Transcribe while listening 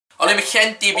Hola mi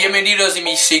gente, bienvenidos a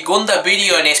mi segundo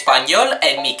vídeo en español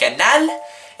en mi canal.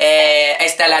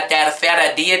 Esta es la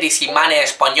tercera día de semana en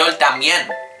español también.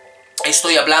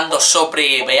 Estoy hablando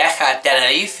sobre viaje a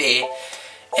Tenerife,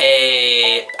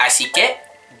 así que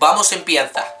vamos a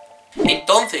empezar.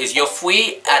 Entonces yo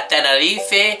fui a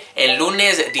Tenerife el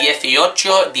lunes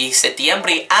 18 de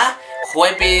septiembre a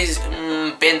jueves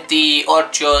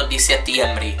 28 de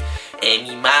septiembre.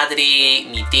 Mi madre,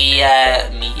 mi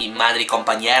tía, mi madre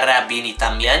compañera vino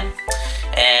también.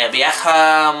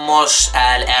 Viajamos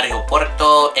al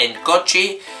aeropuerto en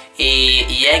coche y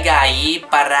llega ahí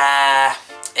para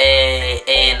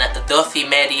en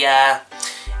 12:30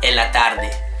 en la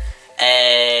tarde.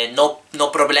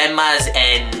 No problemas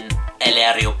en el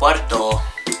aeropuerto.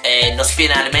 Nos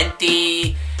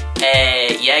finalmente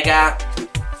llega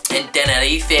en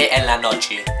Tenerife en la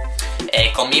noche.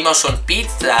 Comimos un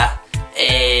pizza.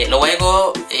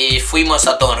 Luego fuimos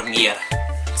a dormir.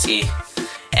 Sí.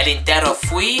 El entero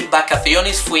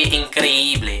vacaciones fue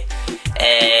increíble.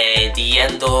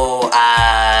 Yendo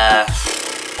a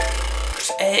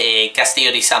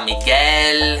Castillo de San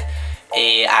Miguel,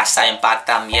 a Siam Park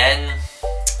también.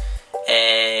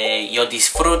 Yo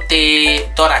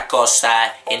disfruté toda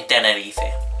cosa en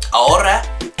Tenerife. Ahora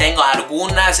tengo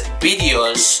algunos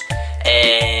vídeos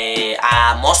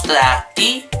a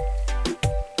mostrarte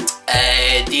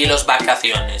de las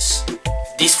vacaciones.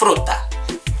 Disfruta.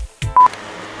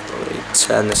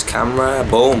 Turn this camera.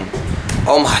 Boom.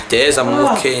 Oh my days, I'm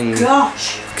looking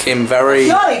very...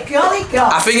 Golly, golly,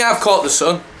 golly. I think I've caught the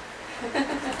sun.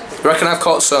 You reckon I've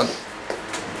caught the sun?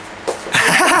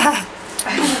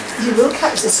 You will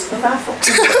catch the sun if I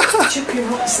fucking chuck your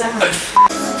rocks down.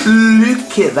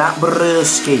 Look at that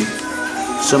brewski.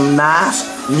 Some nice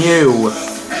new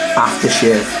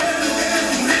aftershave.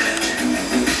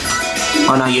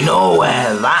 Oh now you know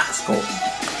where that's going.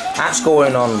 That's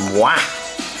going on whack.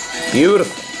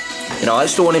 Beautiful. You know,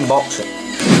 let's do one in boxing.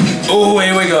 Oh,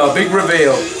 here we go, big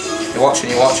reveal. You're watching,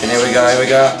 here we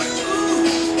go.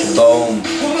 Boom.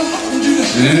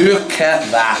 Look at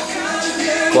that.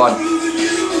 Go on,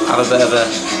 have a bit of a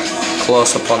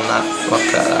close up on that.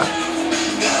 Look at that.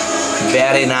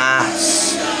 Very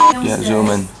nice. Yeah, zoom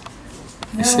in.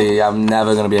 You see, I'm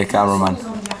never going to be a cameraman.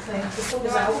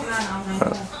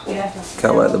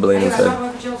 Can't wait the bleeding thing.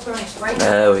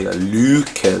 There we go,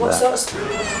 look at that.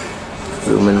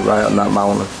 Zoom in right on that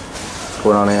mountain. What's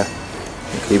going on here?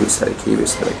 Keep it steady, keep it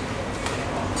steady.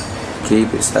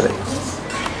 Keep it steady.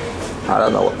 I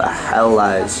don't know what the hell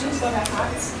that is,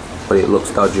 but it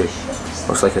looks dodgy.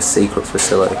 Looks like a secret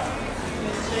facility.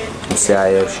 Some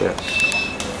CIA shit.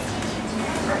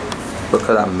 Look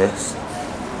at that mist.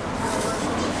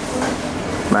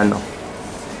 Man, no.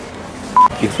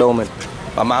 You're filming.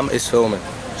 My mum is filming.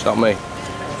 It's not me.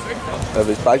 If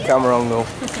it's bad camera angle,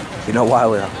 you know why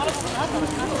we are.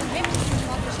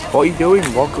 What are you doing?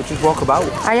 Just walk about.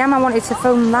 I am. I wanted to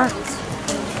film that.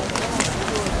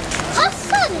 Have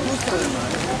fun.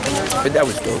 I think that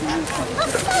was good.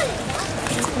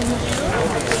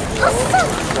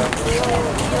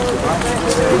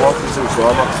 You're walking too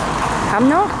slow. I'm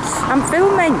not. I'm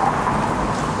filming.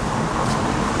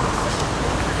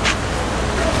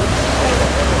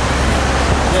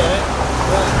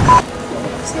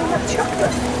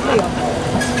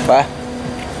 Where?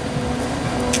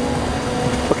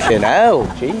 Fucking hell,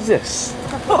 Jesus.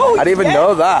 Oh, I didn't even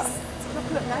know that.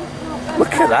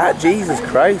 Look at that, Jesus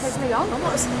Christ.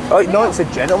 Oh, no, it's a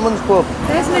gentleman's club.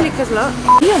 There's Millica's look.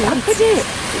 Yeah, look at it.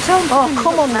 It's all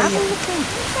come on now.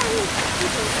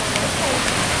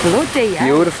 Bloody hell.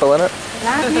 Beautiful, innit?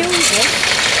 Live music.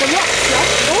 The rock shop.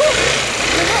 Oh,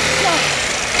 the rock shop.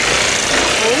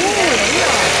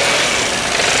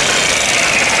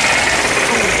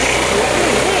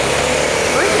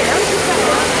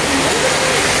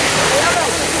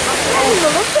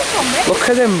 Look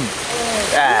at them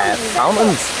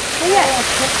fountains.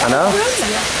 I know.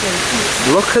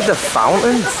 Look at the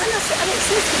fountains.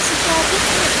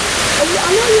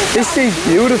 This is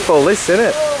beautiful, this, isn't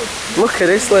it? Look at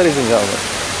this, ladies and gentlemen.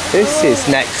 This is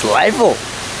next level.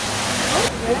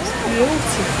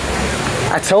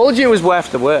 I told you it was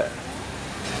worth the wait.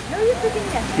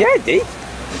 Yeah, I did.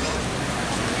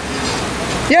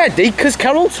 Yeah, I did, because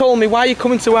Carol told me, why are you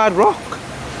coming to Hard Rock?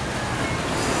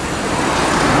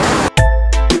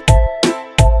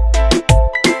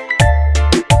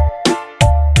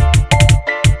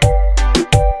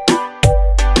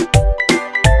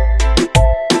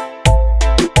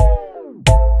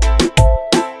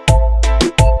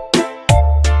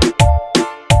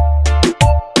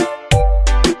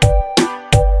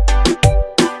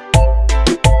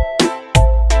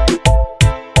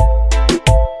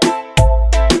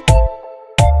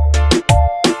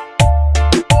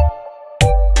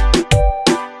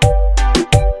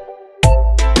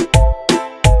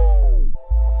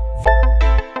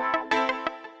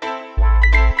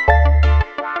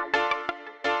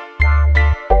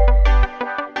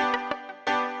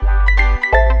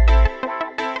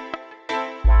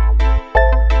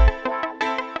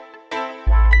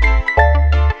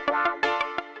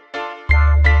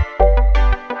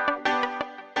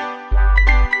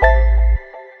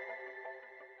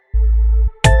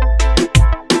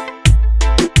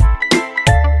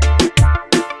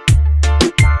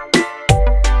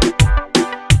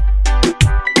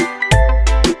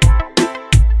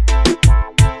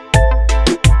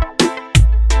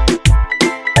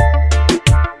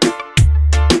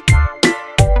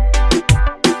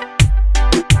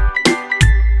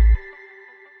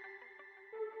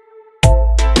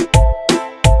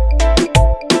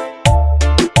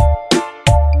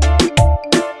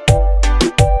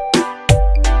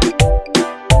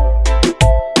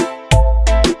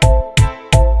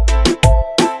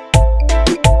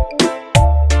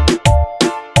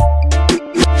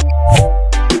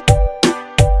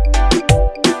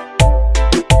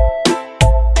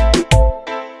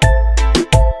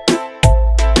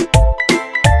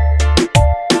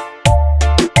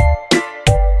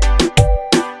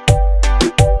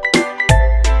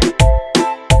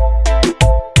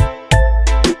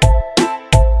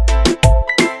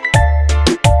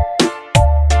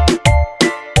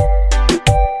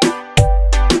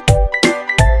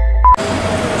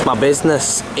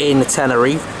 business in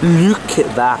Tenerife. Look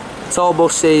at that. Tour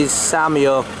buses, sign me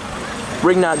up.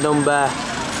 Ring that number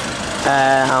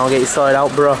and I'll get you sorted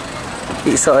out, bro. Get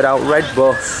you sorted out. Red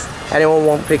bus. Anyone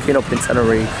want picking up in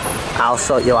Tenerife, I'll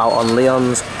sort you out on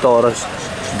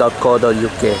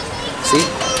leonstours.co.uk. See?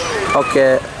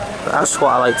 Okay, that's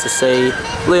what I like to say.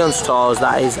 Leon's Tours,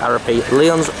 that is, I repeat,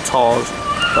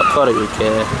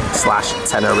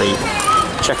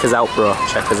 leonstours.co.uk/Tenerife. Check us out, bro.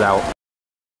 Check us out.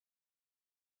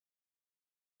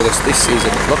 This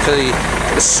season, look at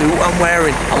the suit I'm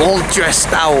wearing. I'm all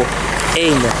dressed out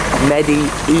in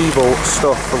medieval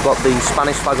stuff. We've got the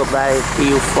Spanish flag up there,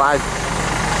 EU flag,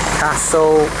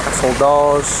 castle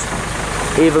doors.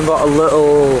 Even got a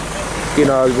little, you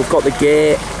know, we've got the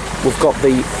gate, we've got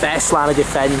the first line of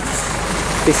defence.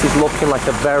 This is looking like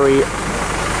a very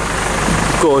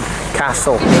good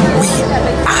castle. We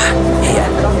are here.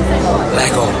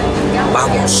 Lego.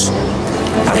 Vamos.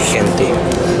 Hay gente.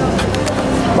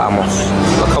 Vamos.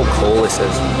 Look how cool this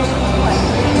is.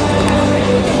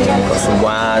 Got some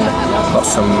wine, got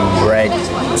some bread,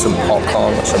 got some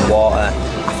popcorn, got some water.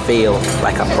 I feel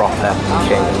like a proper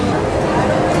king.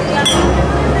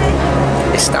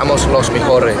 Estamos los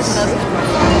mejores.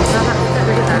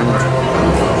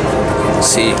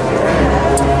 Sí.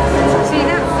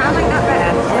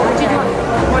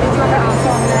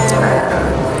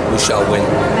 We shall win.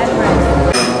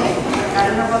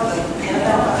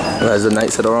 There's the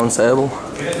nights at our own table.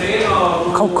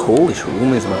 Look how cool this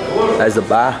room is, man. There's the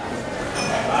bar.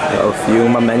 Got a few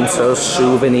mementos,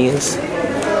 souvenirs.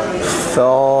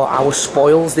 For our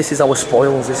spoils, this is our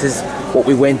spoils. This is what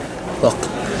we win. Look,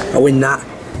 I win that.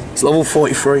 It's level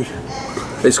 43.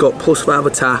 It's got +5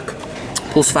 attack,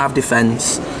 +5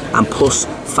 defense, and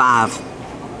 +5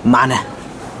 mana.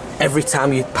 Every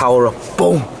time you power up,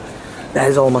 boom.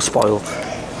 There's all my spoils.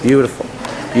 Beautiful,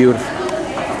 beautiful.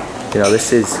 You know,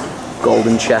 this is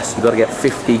golden chest. You've got to get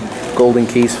 50 golden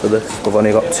keys for this. We've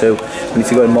only got 2. We need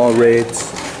to go in more raids.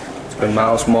 To win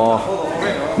miles more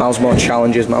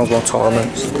challenges, miles more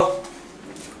tournaments.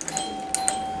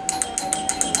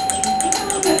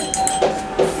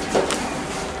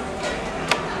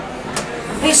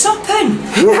 It's open!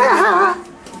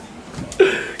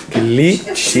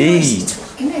 Glitchy.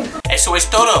 Eso es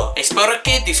todo. Espero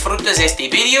que disfrutes este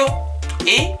video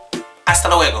y hasta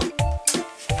luego.